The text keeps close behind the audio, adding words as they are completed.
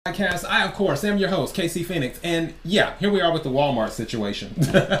Podcast. I, of course, am your host, KC Phoenix, and yeah, here we are with the Walmart situation.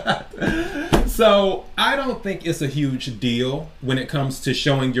 So, I don't think it's a huge deal when it comes to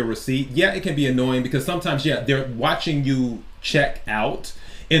showing your receipt. Yeah, it can be annoying because sometimes, yeah, they're watching you check out,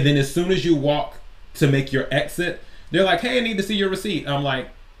 and then as soon as you walk to make your exit, they're like, hey, I need to see your receipt. I'm like,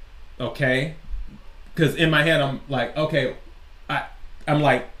 okay. Because in my head, I'm like, okay, I'm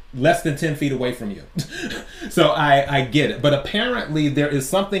like, less than 10 feet away from you. So I get it. But apparently there is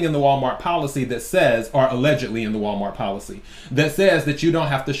something in the Walmart policy that says, or allegedly in the Walmart policy, that says that you don't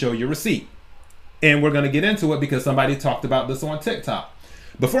have to show your receipt. And we're going to get into it because somebody talked about this on TikTok.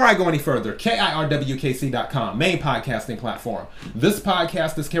 Before I go any further, KIRWKC.com, main podcasting platform. This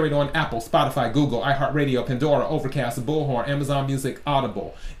podcast is carried on Apple, Spotify, Google, iHeartRadio, Pandora, Overcast, Bullhorn, Amazon Music,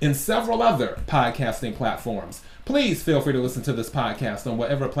 Audible, and several other podcasting platforms. Please feel free to listen to this podcast on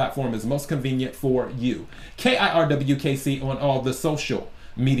whatever platform is most convenient for you. KIRWKC on all the social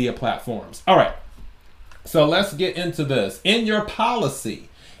media platforms. All right, so let's get into this. In your policy,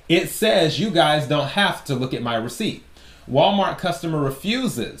 it says you guys don't have to look at my receipt. Walmart customer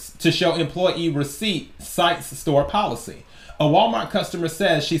refuses to show employee receipt, cites store policy. A Walmart customer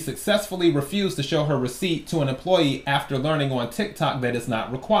says she successfully refused to show her receipt to an employee after learning on TikTok that it's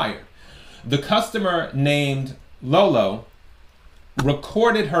not required. The customer, named Lolo,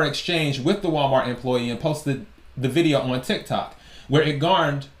 recorded her exchange with the Walmart employee and posted the video on TikTok, where it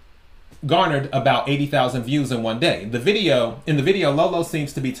garnered about 80,000 views in one day. In the video, Lolo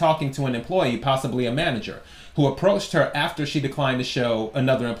seems to be talking to an employee, possibly a manager, who approached her after she declined to show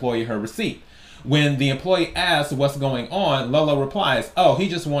another employee her receipt. When the employee asks what's going on, Lolo replies, oh, he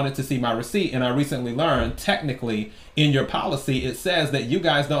just wanted to see my receipt, and I recently learned, technically, in your policy, it says that you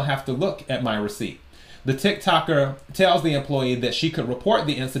guys don't have to look at my receipt. The TikToker tells the employee that she could report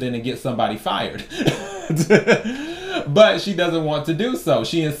the incident and get somebody fired. But she doesn't want to do so.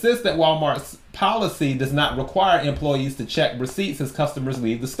 She insists that Walmart's policy does not require employees to check receipts as customers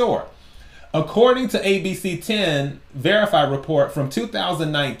leave the store. According to ABC 10 Verify report from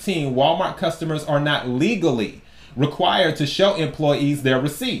 2019, Walmart customers are not legally required to show employees their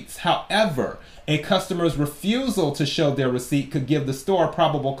receipts. However, a customer's refusal to show their receipt could give the store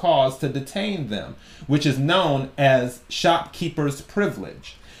probable cause to detain them, which is known as shopkeeper's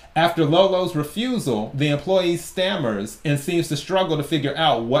privilege. After Lolo's refusal, the employee stammers and seems to struggle to figure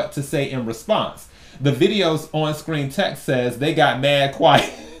out what to say in response. The video's on-screen text says they got mad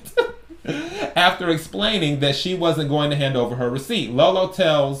quiet after explaining that she wasn't going to hand over her receipt. Lolo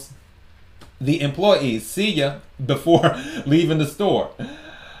tells the employees, see ya, before leaving the store.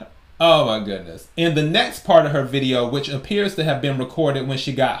 Oh my goodness. In the next part of her video, which appears to have been recorded when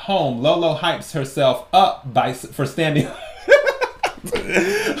she got home, Lolo hypes herself up for standing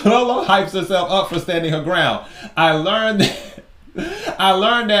Lolo hypes herself up for standing her ground. I learned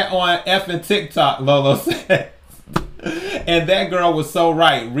that on effing TikTok, Lolo says. And that girl was so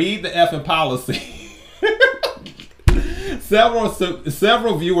right. Read the effing policy.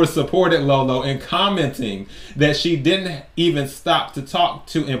 Several viewers supported Lolo in commenting that she didn't even stop to talk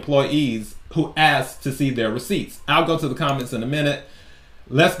to employees who asked to see their receipts. I'll go to the comments in a minute.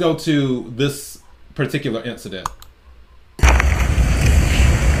 Let's go to this particular incident.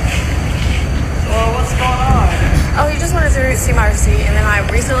 Well, what's going on? Oh, he just wanted to see my receipt, and then I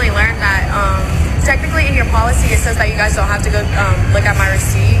recently learned that technically in your policy it says that you guys don't have to go look at my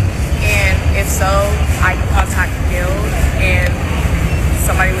receipt, and if so, I can contact the guild and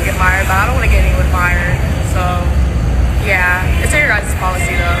somebody would get fired, but I don't want to get anyone fired, so yeah, it's in your guys'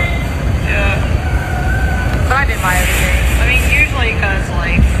 policy though. Yeah. But I did buy everything. I mean, usually because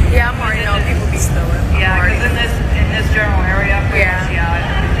like... Yeah, I'm already know people be stealing. Yeah, because in this general area, yeah.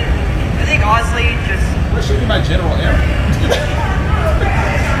 I think honestly, just... What should be my general area?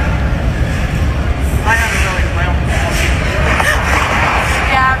 I haven't really well.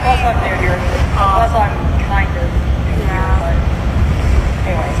 Yeah, Plus I'm near here. Plus I'm kind of near here, but...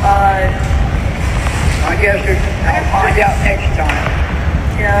 Anyways, I guess I'll find out next time.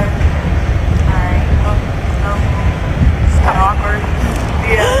 yeah. Alright. It's kind of awkward.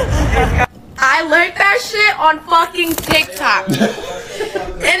 Yeah. I learned that shit on fucking TikTok.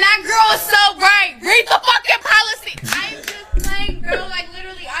 And that girl is so right. Read the fucking policy. I'm just playing, bro. Like,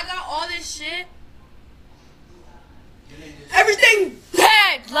 literally, I got all this shit. Everything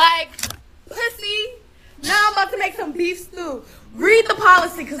dead. Like, pussy. Now I'm about to make some beef stew. Read the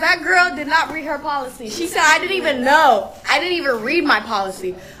policy, because that girl did not read her policy. She said, I didn't even know. I didn't even read my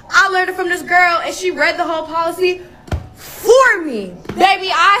policy. I learned it from this girl, and she read the whole policy for me.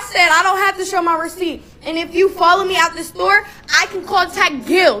 Baby, I said I don't have to show my receipt. And if you follow me out the store, I can contact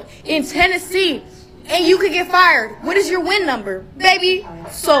Guild in Tennessee and you could get fired. What is your win number, baby?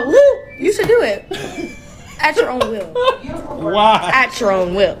 So you should do it at your own will. Why? At your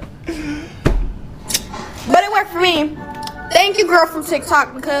own will. But it worked for me. Thank you, girl from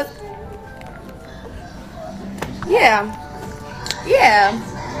TikTok, because yeah,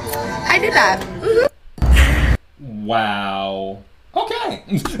 I did that. Wow. Okay.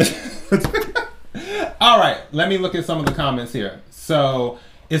 All right. Let me look at some of the comments here. So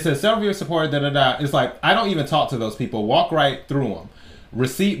it says several viewers supported. It's like I don't even talk to those people. Walk right through them.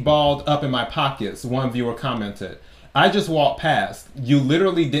 Receipt balled up in my pockets. One viewer commented. I just walked past. You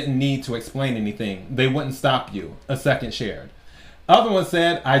literally didn't need to explain anything. They wouldn't stop you. A second shared. Other one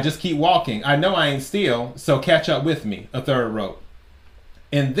said, I just keep walking. I know I ain't steal, so catch up with me. A third wrote.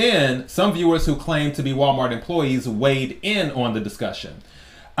 And then some viewers who claim to be Walmart employees weighed in on the discussion.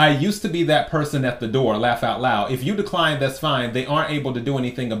 I used to be that person at the door, laugh out loud. If you decline, that's fine. They aren't able to do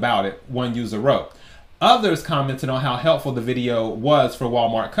anything about it, one user wrote. Others commented on how helpful the video was for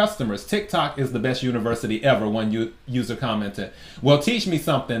Walmart customers. TikTok is the best university ever, one user commented. Well, teach me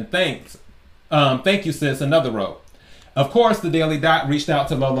something. Thanks. Thank you, sis, another wrote. Of course, the Daily Dot reached out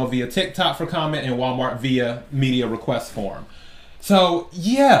to Lolo via TikTok for comment and Walmart via media request form. So,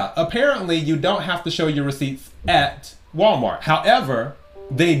 yeah, apparently you don't have to show your receipts at Walmart. However,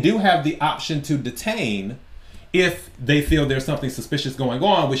 they do have the option to detain if they feel there's something suspicious going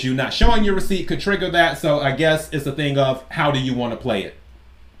on, which you not showing your receipt could trigger that. So I guess it's a thing of how do you want to play it?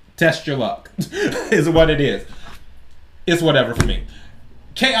 Test your luck is what it is. It's whatever for me.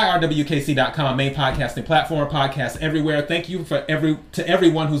 KIRWKC.com, main podcasting platform, podcast everywhere. Thank you to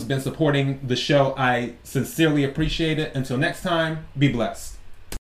everyone who's been supporting the show. I sincerely appreciate it. Until next time, be blessed.